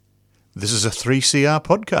This is a 3CR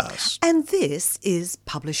podcast. And this is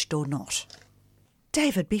Published or Not.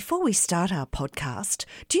 David, before we start our podcast,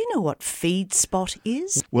 do you know what FeedSpot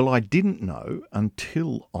is? Well, I didn't know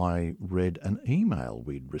until I read an email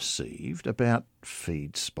we'd received about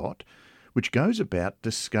FeedSpot, which goes about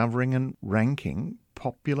discovering and ranking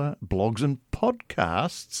popular blogs and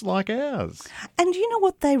podcasts like ours. And you know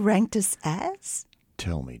what they ranked us as?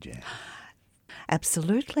 Tell me, Jan.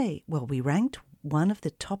 Absolutely. Well, we ranked one of the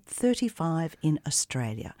top 35 in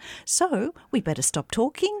Australia. So we better stop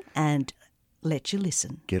talking and let you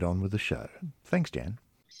listen. Get on with the show. Thanks, Jan.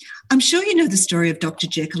 I'm sure you know the story of Dr.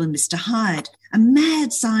 Jekyll and Mr. Hyde, a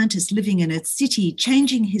mad scientist living in a city,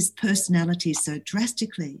 changing his personality so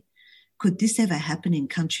drastically. Could this ever happen in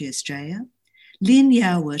country Australia? Lynn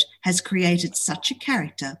Yarwood has created such a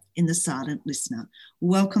character in The Silent Listener.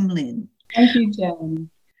 Welcome, Lynn. Thank you, Jan.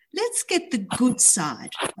 Let's get the good side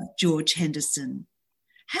of George Henderson.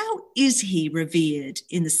 How is he revered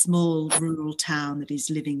in the small rural town that he's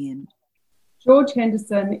living in? George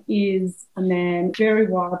Henderson is a man very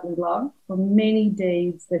widely loved for many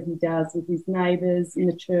deeds that he does with his neighbours, in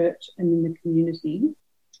the church and in the community.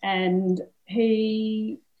 And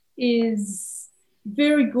he is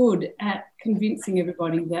very good at convincing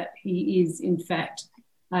everybody that he is, in fact,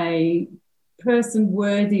 a person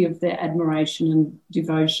worthy of their admiration and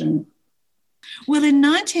devotion. Well, in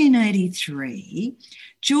 1983,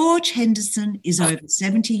 George Henderson is over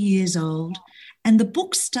 70 years old, and the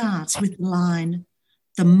book starts with the line,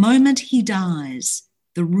 "The moment he dies,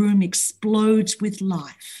 the room explodes with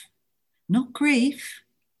life." Not grief,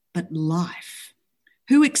 but life.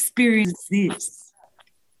 Who experienced this?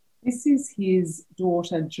 This is his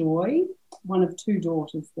daughter, Joy, one of two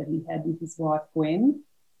daughters that he had with his wife, Gwen.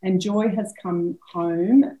 And Joy has come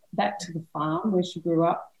home back to the farm where she grew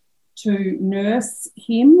up to nurse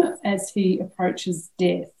him as he approaches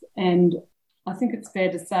death. And I think it's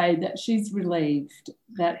fair to say that she's relieved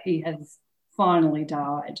that he has finally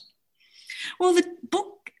died. Well, the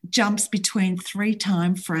book jumps between three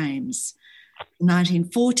time frames,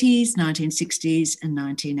 1940s, 1960s and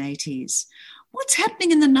 1980s. What's happening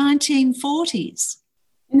in the 1940s?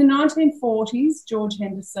 In the 1940s, George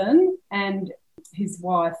Henderson and his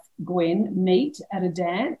wife Gwen meet at a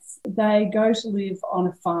dance. They go to live on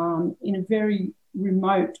a farm in a very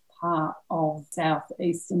remote part of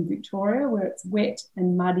southeastern Victoria where it's wet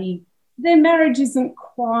and muddy. Their marriage isn't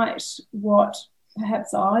quite what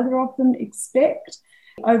perhaps either of them expect.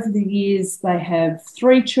 Over the years, they have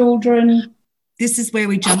three children. This is where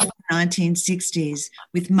we jump to the 1960s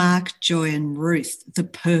with Mark, Joy and Ruth, the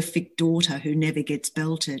perfect daughter who never gets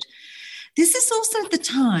belted. This is also the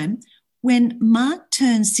time when Mark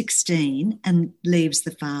turns 16 and leaves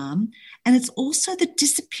the farm, and it's also the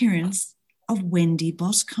disappearance of Wendy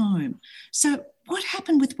Boscombe. So what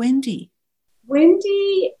happened with Wendy?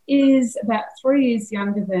 Wendy is about 3 years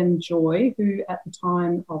younger than Joy, who at the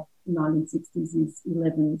time of the 1960s is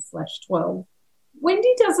 11/12.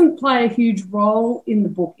 Wendy doesn't play a huge role in the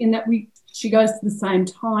book in that she goes to the same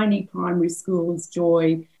tiny primary school as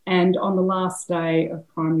Joy, and on the last day of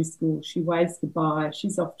primary school she waves goodbye.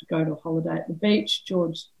 She's off to go to a holiday at the beach.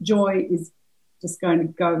 Joy is just going to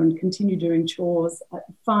go and continue doing chores at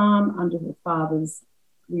the farm under her father's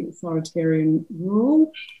authoritarian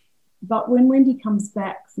rule. But when Wendy comes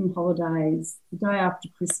back from holidays, the day after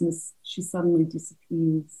Christmas, she suddenly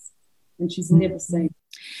disappears and she's never seen.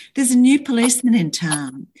 There's a new policeman in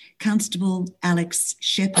town, Constable Alex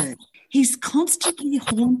Shepherd. He's constantly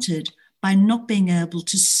haunted by not being able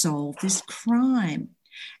to solve this crime.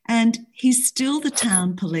 And he's still the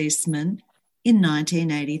town policeman in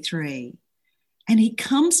 1983. And he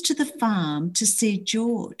comes to the farm to see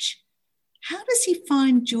George. How does he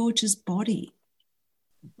find George's body?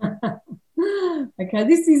 Okay,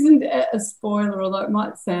 this isn't a spoiler, although it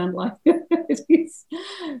might sound like it is.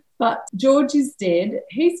 But George is dead.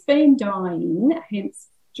 He's been dying, hence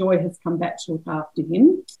Joy has come back to look after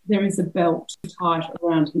him. There is a belt tight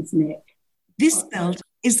around his neck. This belt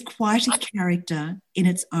is quite a character in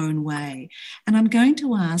its own way. And I'm going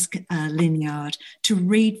to ask Lynn Yarwood to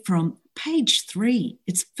read from page 3.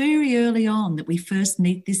 It's very early on that we first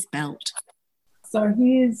meet this belt. So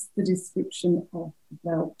here's the description of the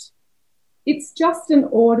belt. It's just an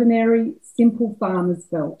ordinary, simple farmer's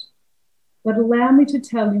belt. But allow me to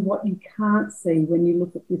tell you what you can't see when you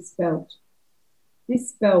look at this belt.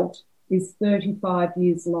 This belt is 35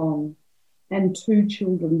 years long and 2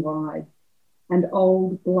 children wide, and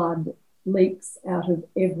old blood leaks out of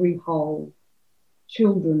every hole.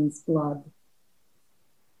 Children's blood.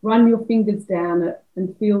 Run your fingers down it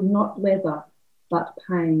and feel not leather, but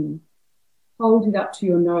pain. Hold it up to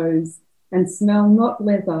your nose and smell not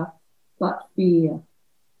leather, but fear.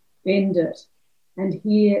 Bend it, and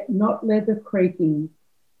hear not leather creaking,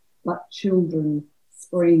 but children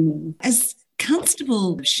screaming. As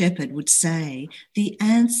Constable Shepherd would say, the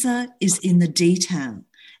answer is in the detail.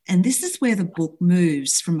 And this is where the book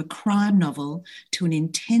moves from a crime novel to an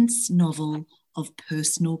intense novel of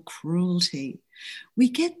personal cruelty. We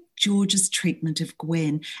get George's treatment of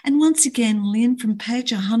Gwen. And once again, Lynn, from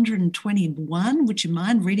page 121, would you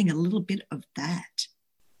mind reading a little bit of that?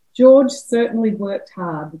 George certainly worked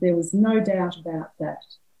hard, there was no doubt about that,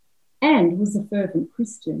 and was a fervent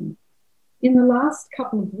Christian. In the last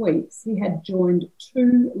couple of weeks, he had joined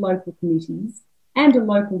 2 local committees and a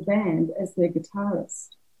local band as their guitarist.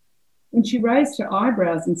 When she raised her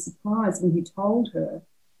eyebrows in surprise when he told her,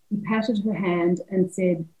 he patted her hand and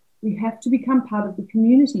said, "We have to become part of the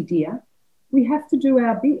community, dear. We have to do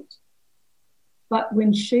our bit." But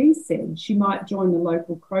when she said she might join the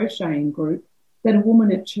local crocheting group that a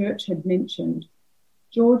woman at church had mentioned,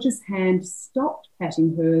 George's hand stopped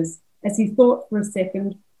patting hers as he thought for a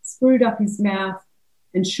second, screwed up his mouth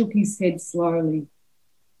and shook his head slowly.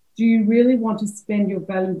 "Do you really want to spend your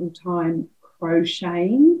valuable time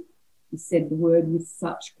crocheting?" He said the word with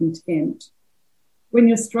such contempt. "When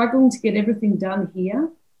you're struggling to get everything done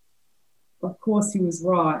here?" Of course he was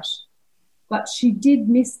right, but she did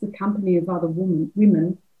miss the company of other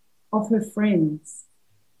women, of her friends,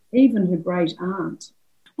 even her great aunt.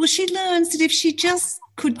 Well, she learns that if she just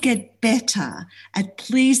could get better at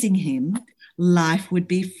pleasing him, life would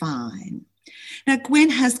be fine. Now, Gwen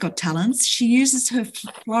has got talents. She uses her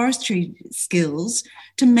floristry skills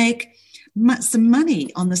to make some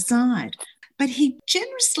money on the side, but he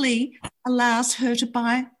generously allows her to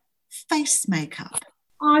buy face makeup.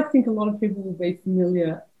 I think a lot of people will be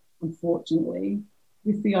familiar, unfortunately,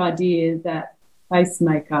 with the idea that face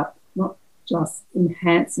makeup not just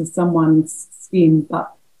enhances someone's skin,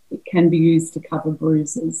 but it can be used to cover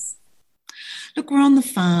bruises. Look, we're on the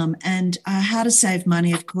farm, and how to save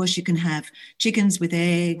money, of course, you can have chickens with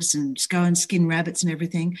eggs and go and skin rabbits and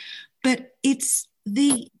everything, but it's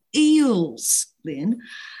the eels, Lynn.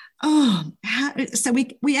 So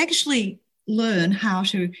we actually learn how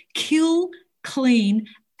to kill, clean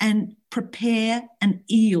and prepare an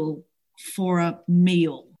eel for a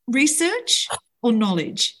meal. Research or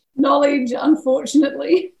knowledge? Knowledge,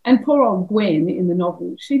 unfortunately. And poor old Gwen in the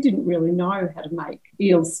novel, she didn't really know how to make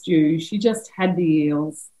eel stew. She just had the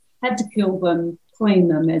eels, had to kill them, clean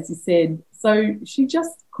them, as you said. So she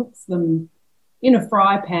just cooks them in a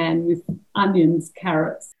fry pan with onions,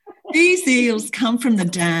 carrots. These eels come from the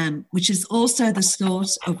dam, which is also the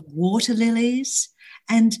source of water lilies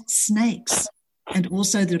and snakes, and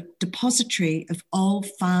also the depository of old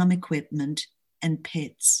farm equipment and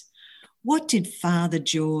pets. What did Father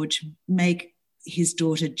George make his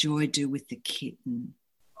daughter Joy do with the kitten?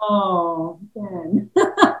 Oh, Dan.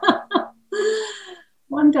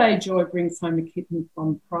 One day Joy brings home a kitten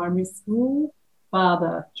from primary school.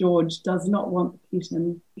 Father George does not want the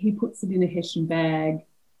kitten. He puts it in a hessian bag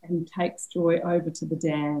and takes Joy over to the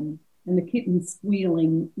dam. And the kitten's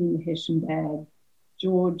squealing in the hessian bag.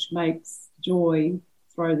 George makes Joy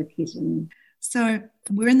throw the kitten. So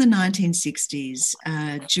we're in the 1960s.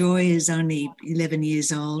 Joy is only 11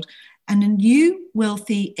 years old, and a new,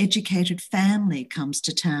 wealthy, educated family comes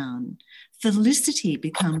to town. Felicity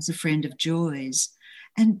becomes a friend of Joy's,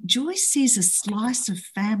 and Joy sees a slice of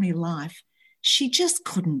family life she just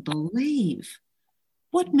couldn't believe.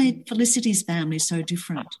 What made Felicity's family so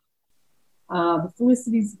different? The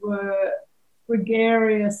Felicities were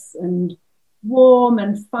gregarious and warm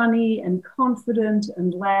and funny and confident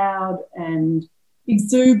and loud and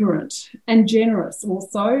exuberant and generous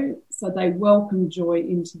also. So they welcomed Joy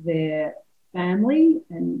into their family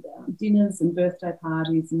and dinners and birthday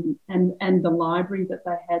parties and the library that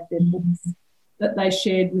they had, their books that they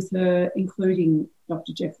shared with her, including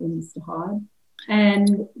Dr. Jekyll and Mr. Hyde.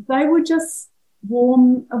 And they were just a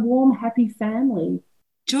warm, happy family.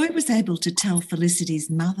 Joy was able to tell Felicity's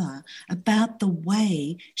mother about the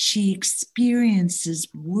way she experiences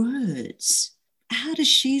words. How does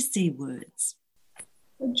she see words?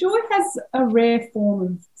 Joy has a rare form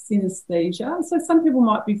of synesthesia. So some people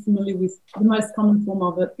might be familiar with the most common form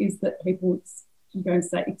of it is that people, I'm going to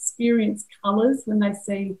say, experience colours when they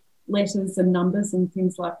see letters and numbers and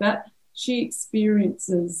things like that. She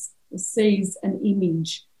sees an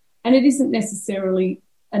image, and it isn't necessarily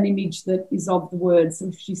an image that is of the word. So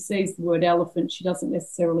if she sees the word elephant, she doesn't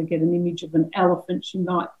necessarily get an image of an elephant. She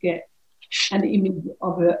might get an image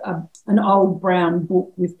of an old brown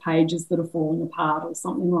book with pages that are falling apart or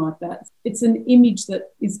something like that. It's an image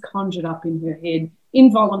that is conjured up in her head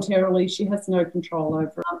involuntarily. She has no control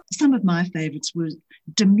over it. Some of my favourites were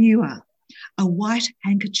demure a white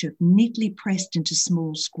handkerchief neatly pressed into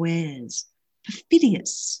small squares,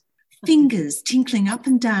 perfidious, fingers tinkling up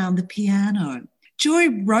and down the piano. Joy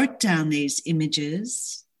wrote down these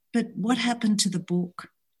images, but what happened to the book?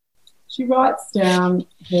 She writes down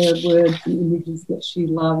her words and images that she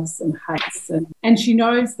loves and hates, and she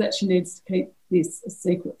knows that she needs to keep this a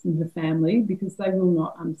secret from her family because they will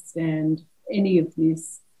not understand any of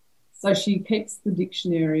this. So she keeps the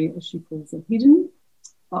dictionary, as she calls it, hidden,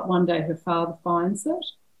 but one day her father finds it.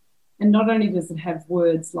 And not only does it have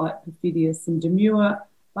words like perfidious and demure,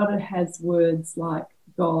 but it has words like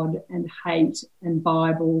God and hate and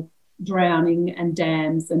Bible, drowning and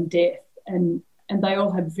dams and death. And they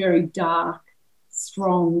all have very dark,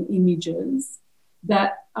 strong images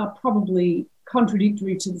that are probably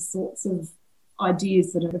contradictory to the sorts of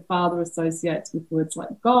ideas that her father associates with words like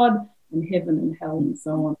God and heaven and hell and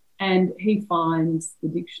so on. And he finds the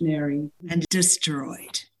dictionary. And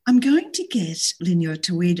destroyed. I'm going to get Linyo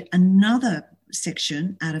to read another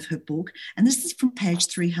section out of her book, and this is from page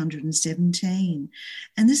 317.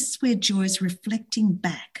 And this is where Joy's reflecting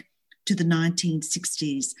back to the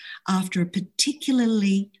 1960s after a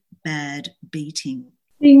particularly bad beating.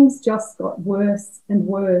 Things just got worse and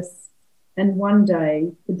worse. And one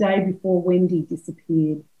day, the day before Wendy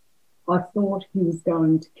disappeared, I thought he was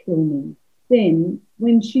going to kill me. Then,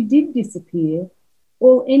 when she did disappear,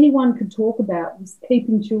 all anyone could talk about was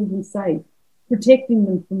keeping children safe, protecting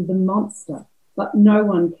them from the monster. But no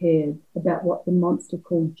one cared about what the monster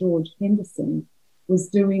called George Henderson was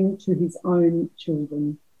doing to his own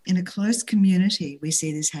children. In a close community, we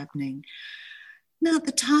see this happening. Now,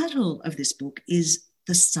 the title of this book is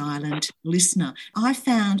The Silent Listener. I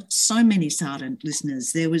found so many silent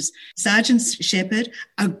listeners. There was Sergeant Shepherd,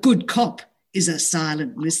 a good cop is a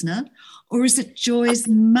silent listener. Or is it Joy's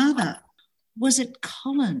mother? Was it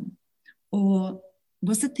Colin? Or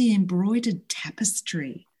was it the embroidered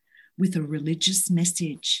tapestry with a religious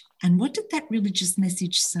message? And what did that religious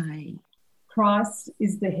message say? Christ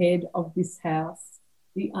is the head of this house,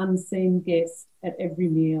 the unseen guest at every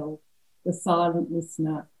meal, the silent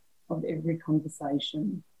listener of every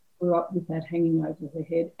conversation. Grew up with that hanging over her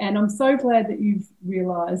head. And I'm so glad that you've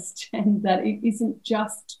realised, Jen, that it isn't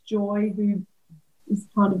just Joy who is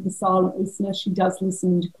kind of the silent listener. She does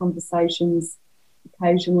listen to conversations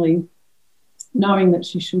occasionally, knowing that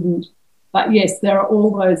she shouldn't. But yes, there are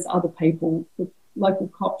all those other people. The local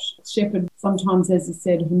cop, Shepherd, sometimes, as you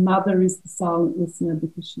said, her mother is the silent listener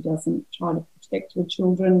because she doesn't try to protect her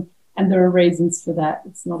children. And there are reasons for that.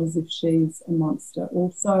 It's not as if she's a monster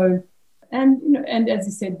also. And, you know, and as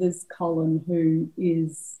you said, there's Colin, who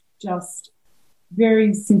is just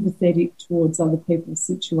very sympathetic towards other people's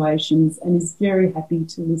situations and is very happy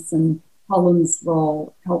to listen. Colin's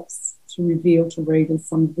role helps to reveal to readers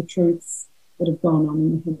some of the truths that have gone on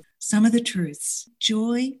in him. Some of the truths.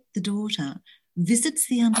 Joy, the daughter, visits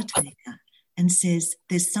the undertaker and says,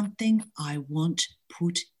 there's something I want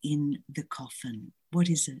put in the coffin. What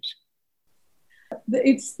is it?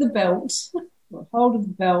 It's the belt. Got hold of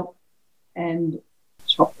the belt and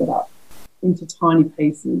chopped it up into tiny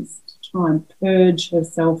pieces to try and purge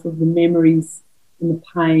herself of the memories and the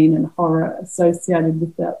pain and horror associated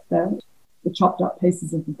with that belt. The chopped up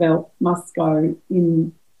pieces of the belt must go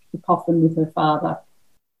in the coffin with her father.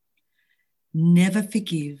 Never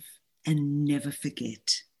forgive and never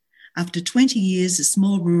forget. After 20 years, a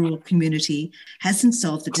small rural community hasn't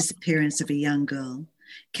solved the disappearance of a young girl.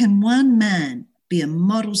 Can one man be a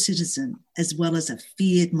model citizen as well as a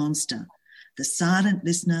feared monster? The Silent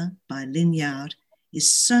Listener by Lynn Yard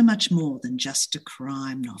is so much more than just a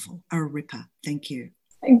crime novel. A ripper. Thank you.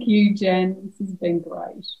 Thank you, Jen. This has been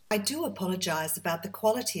great. I do apologise about the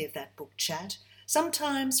quality of that book chat.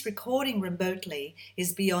 Sometimes recording remotely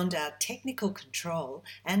is beyond our technical control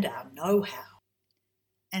and our know-how.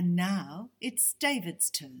 And now it's David's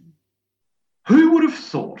turn. Who would have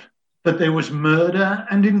thought that there was murder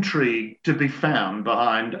and intrigue to be found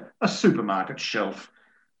behind a supermarket shelf?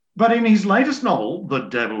 But in his latest novel, The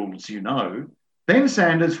Devils You Know, Ben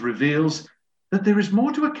Sanders reveals that there is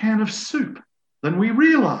more to a can of soup than we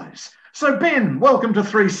realise. So Ben, welcome to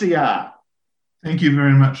 3CR. Thank you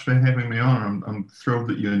very much for having me on. I'm thrilled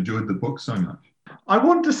that you enjoyed the book so much. I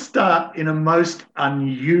want to start in a most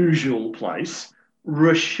unusual place.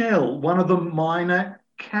 Rochelle, one of the minor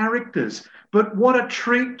characters. But what a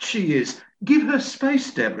treat she is. Give her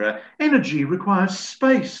space, Deborah. Energy requires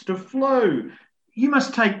space to flow. You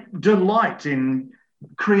must take delight in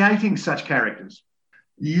creating such characters.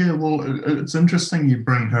 Yeah, well, it's interesting you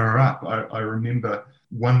bring her up. I remember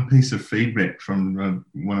one piece of feedback from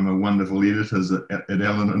one of my wonderful editors at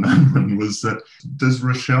Allen and Unwin was that, does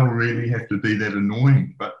Rochelle really have to be that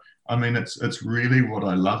annoying? But I mean, it's really what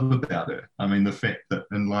I love about it. I mean, the fact that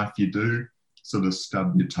in life you do sort of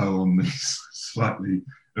stub your toe on these slightly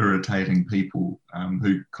irritating people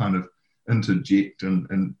who kind of interject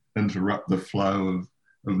and interrupt the flow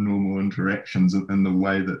of normal interactions in the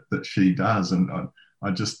way that she does. And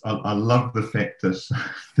I love the fact that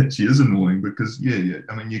that she is annoying because, yeah.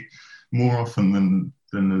 I mean, you more often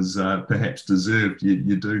than is perhaps deserved,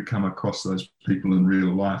 you do come across those people in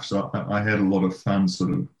real life. So I had a lot of fun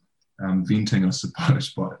sort of venting, I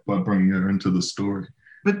suppose, by bringing her into the story.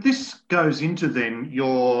 But this goes into then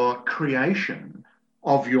your creation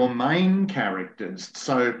of your main characters.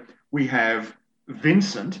 So we have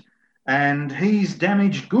Vincent, and he's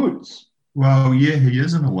damaged goods. Well, yeah, he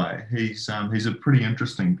is in a way. He's a pretty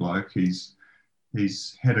interesting bloke. He's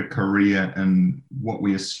had a career in what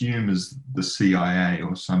we assume is the CIA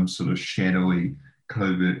or some sort of shadowy,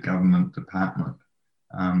 covert government department.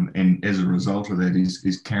 And as a result of that,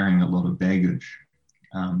 he's carrying a lot of baggage.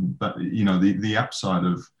 But, you know, the upside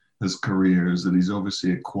of his career is that he's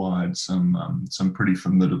obviously acquired some pretty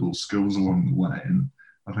formidable skills along the way. And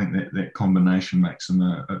I think that combination makes him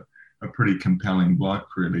a pretty compelling bloke,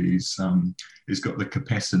 really. He's got the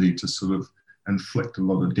capacity to sort of inflict a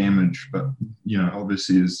lot of damage, but, you know,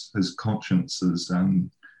 obviously his conscience is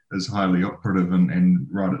highly operative and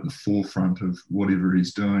right at the forefront of whatever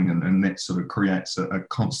he's doing, and that sort of creates a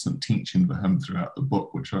constant tension for him throughout the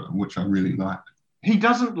book, which I really liked. He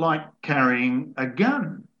doesn't like carrying a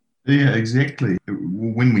gun. Yeah, exactly.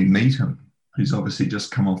 When we meet him, he's obviously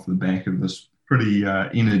just come off the back of this pretty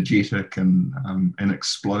energetic and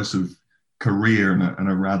explosive career in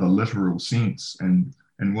a rather literal sense, and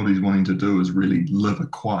what he's wanting to do is really live a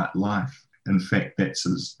quiet life. In fact, that's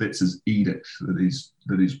his edict that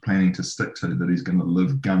he's planning to stick to, that he's going to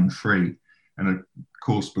live gun-free. And of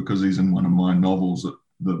course, because he's in one of my novels,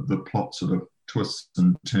 the plot sort of twists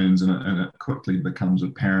and turns, and it quickly becomes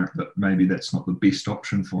apparent that maybe that's not the best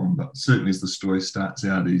option for him. But certainly as the story starts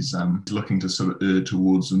out, he's looking to sort of err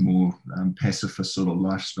towards a more pacifist sort of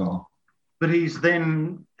lifestyle. But he's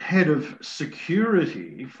then head of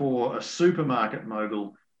security for a supermarket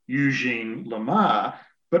mogul, Eugene Lemar.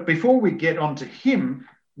 But before we get onto him,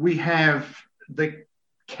 we have the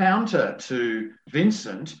counter to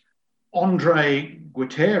Vincent, Andre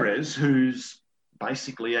Gutierrez, who's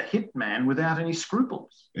basically a hitman without any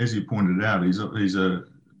scruples. As you pointed out, he's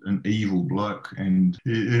an evil bloke, and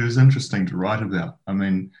it was interesting to write about. I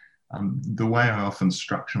mean, the way I often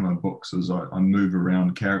structure my books is I move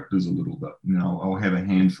around characters a little bit. You know, I'll have a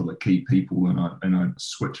handful of key people and I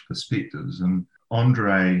switch perspectives. And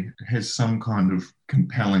Andre has some kind of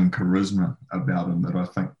compelling charisma about him that I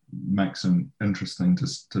think makes him interesting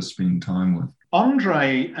to spend time with.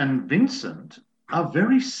 Andre and Vincent are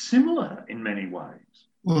very similar in many ways.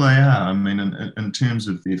 Well, they are. I mean, in terms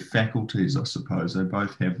of their faculties, I suppose, they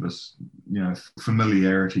both have this, you know,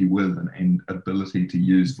 familiarity with and ability to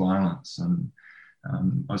use violence. And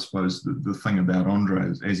I suppose the thing about Andre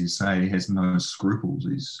is, as you say, he has no scruples.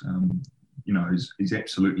 He's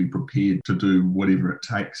absolutely prepared to do whatever it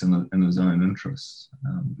takes in his own interests.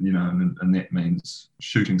 And that means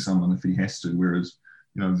shooting someone if he has to. Whereas,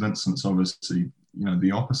 you know, Vincent's obviously, you know,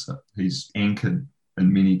 the opposite. He's anchored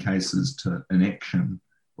in many cases to inaction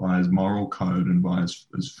by his moral code and by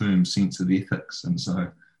his firm sense of ethics. And so,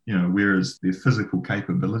 you know, whereas their physical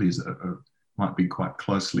capabilities might be quite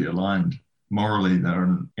closely aligned, morally they're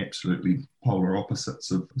in absolutely polar opposites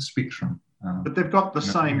of the spectrum. But they've got the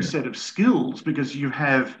same set of skills, because you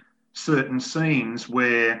have certain scenes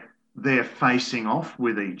where they're facing off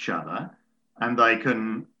with each other and they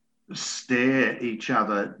can stare each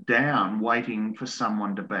other down, waiting for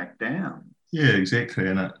someone to back down. Yeah, exactly.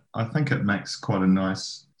 And I think it makes quite a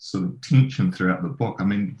nice sort of tension throughout the book. I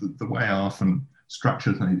mean, the way I often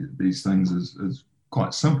structure these things is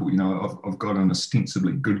quite simple. You know, I've got an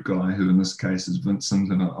ostensibly good guy, who in this case is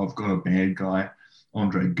Vincent, and I've got a bad guy,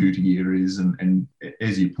 Andre Gutierrez, and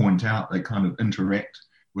as you point out, they kind of interact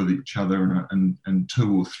with each other in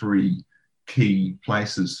two or three key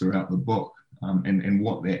places throughout the book. And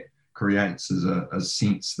what that creates is a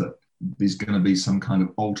sense that there's going to be some kind of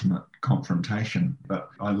ultimate confrontation. But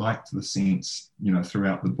I liked the sense, you know,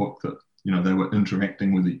 throughout the book that, you know, they were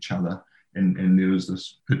interacting with each other, and there was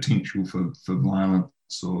this potential for violence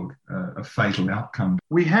or a fatal outcome.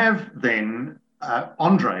 We have then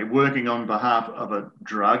Andre working on behalf of a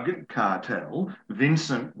drug cartel,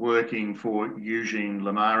 Vincent working for Eugene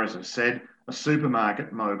Lemar, as I said, a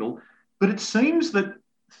supermarket mogul. But it seems that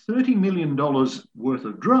 $30 million worth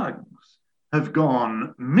of drugs have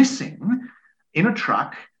gone missing in a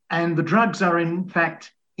truck, and the drugs are in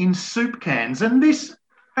fact in soup cans. And this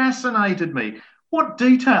fascinated me. What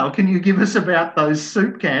detail can you give us about those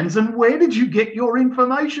soup cans, and where did you get your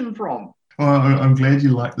information from? Well, I'm glad you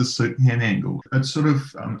like the soup can angle. It sort of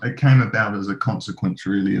it came about as a consequence,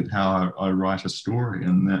 really, of how I write a story,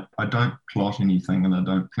 and that I don't plot anything and I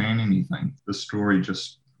don't plan anything. The story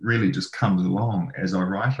just really just comes along as I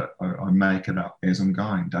write it. I make it up as I'm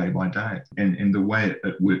going, day by day. And the way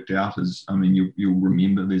it worked out is, I mean, you'll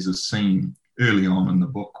remember there's a scene early on in the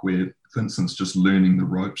book where Vincent's just learning the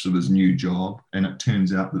ropes of his new job, and it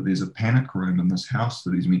turns out that there's a panic room in this house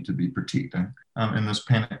that he's meant to be protecting. And this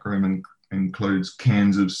panic room includes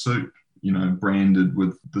cans of soup, branded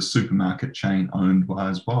with the supermarket chain owned by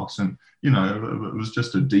his boss. And, it was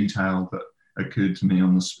just a detail that occurred to me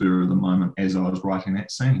on the spur of the moment as I was writing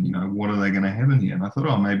that scene. What are they going to have in here? And I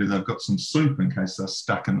thought, maybe they've got some soup in case they're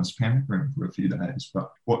stuck in this panic room for a few days.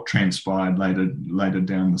 But what transpired later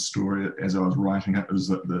down the story as I was writing it is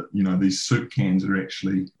that these soup cans are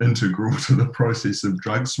actually integral to the process of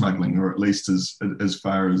drug smuggling, or at least as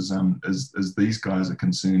far as these guys are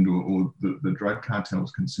concerned, or the drug cartel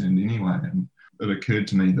is concerned anyway. And it occurred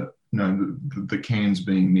to me that the cans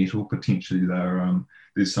being metal, potentially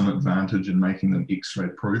there's some advantage in making them X-ray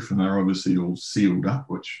proof, and they're obviously all sealed up,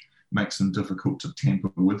 which makes them difficult to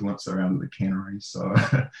tamper with once they're out of the cannery. So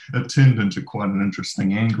it turned into quite an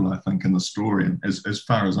interesting angle, I think, in the story. And as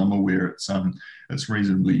far as I'm aware, it's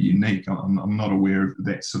reasonably unique. I'm not aware of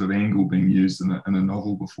that sort of angle being used in a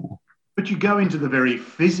novel before. But you go into the very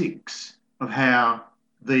physics of how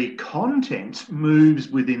the content moves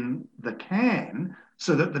within the can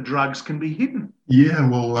so that the drugs can be hidden. Yeah,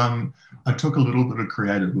 well, I took a little bit of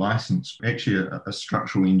creative license. Actually, a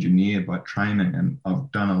structural engineer by training, and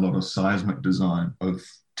I've done a lot of seismic design of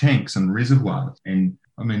tanks and reservoirs. And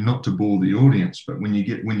I mean, not to bore the audience, but when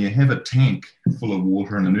you have a tank full of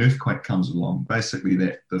water and an earthquake comes along, basically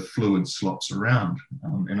the fluid slops around.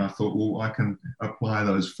 And I thought, well, I can apply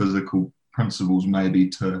those physical principles maybe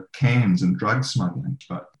to cans and drug smuggling.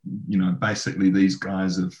 But, basically these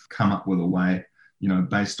guys have come up with a way,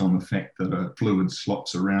 based on the fact that a fluid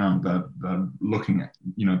slops around, they're looking at,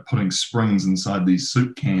 putting springs inside these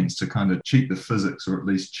soup cans to kind of cheat the physics, or at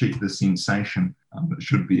least cheat the sensation that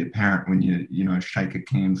should be apparent when you shake a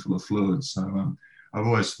can full of fluids. So I've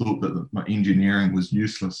always thought that my engineering was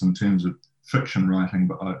useless in terms of fiction writing,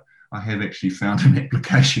 but I have actually found an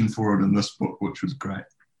application for it in this book, which was great.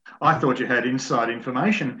 I thought you had inside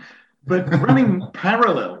information, but running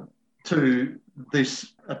parallel to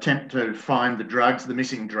this attempt to find the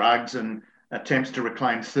missing drugs, and attempts to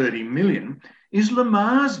reclaim 30 million, is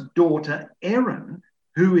Lamar's daughter, Erin,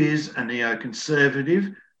 who is a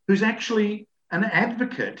neoconservative, who's actually an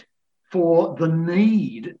advocate for the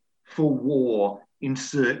need for war in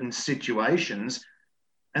certain situations.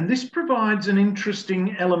 And this provides an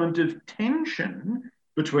interesting element of tension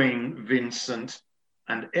between Vincent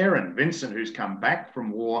and Erin. Vincent, who's come back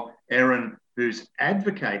from war, Erin, who's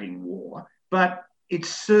advocating war. But it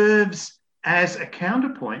serves as a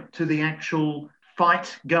counterpoint to the actual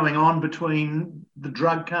fight going on between the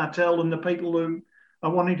drug cartel and the people who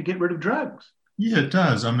are wanting to get rid of drugs. Yeah, it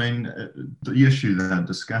does. I mean, the issue that I'm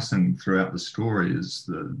discussing throughout the story is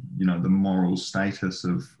the moral status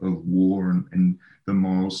of war, and the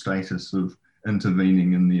moral status of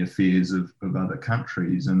intervening in the affairs of other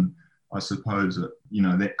countries. And I suppose that,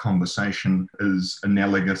 that conversation is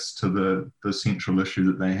analogous to the central issue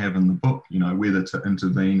that they have in the book, whether to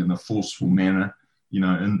intervene in a forceful manner, in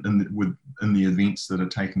the events that are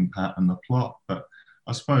taking part in the plot. But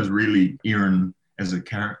I suppose really Erin as a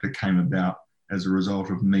character came about as a result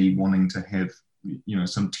of me wanting to have,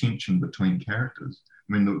 some tension between characters.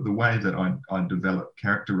 I mean, the way that I develop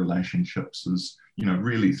character relationships is,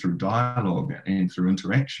 really through dialogue and through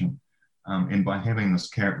interaction. And by having this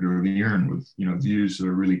character of Erin with, views that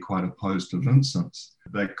are really quite opposed to Vincent's,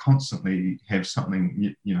 they constantly have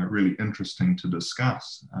something, really interesting to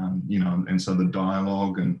discuss, and so the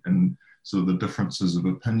dialogue and sort of the differences of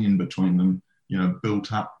opinion between them,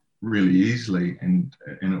 built up really easily. And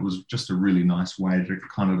it was just a really nice way to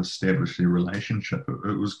kind of establish their relationship.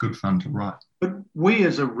 It was good fun to write. But we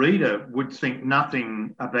as a reader would think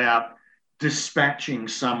nothing about dispatching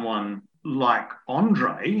someone like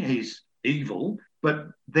Andre. He's evil, but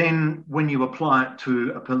then when you apply it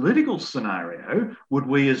to a political scenario, would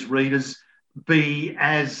we as readers be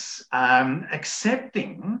as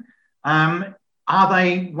accepting? Are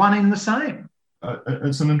they one in the same?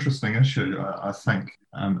 It's an interesting issue, I think,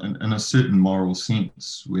 in a certain moral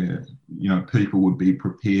sense, where people would be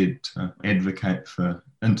prepared to advocate for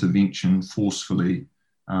intervention forcefully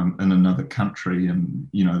in another country, and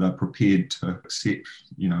they're prepared to accept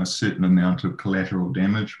a certain amount of collateral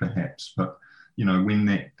damage, perhaps. But when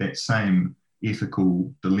that same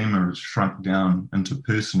ethical dilemma is shrunk down into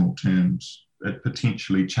personal terms, it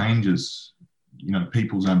potentially changes,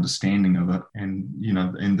 people's understanding of it, and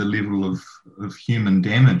the level of human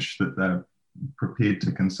damage that they're prepared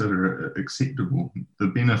to consider acceptable. The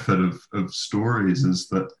benefit of stories is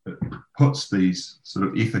that it puts these sort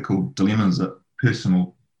of ethical dilemmas at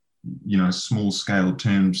personal, small scale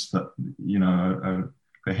terms that, are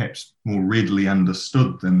perhaps more readily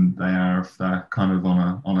understood than they are if they're kind of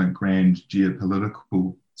on a grand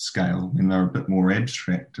geopolitical scale, when they're a bit more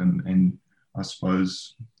abstract. And I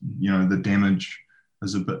suppose, the damage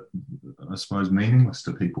is a bit, meaningless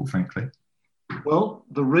to people, frankly. Well,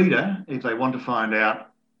 the reader, if they want to find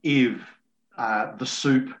out if the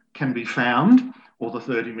soup can be found, or the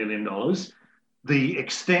 $30 million, the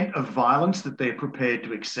extent of violence that they're prepared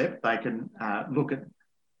to accept, they can look at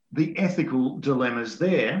the ethical dilemmas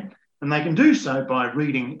there, and they can do so by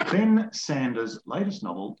reading Ben Sanders' latest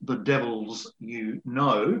novel, The Devils You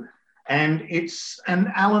Know, and it's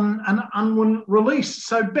an Allen and Unwin release.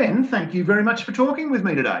 So, Ben, thank you very much for talking with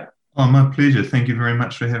me today. Oh, my pleasure. Thank you very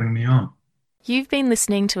much for having me on. You've been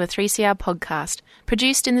listening to a 3CR podcast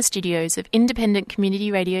produced in the studios of independent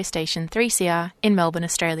community radio station 3CR in Melbourne,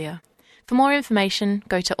 Australia. For more information,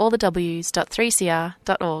 go to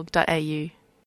allthews.3cr.org.au.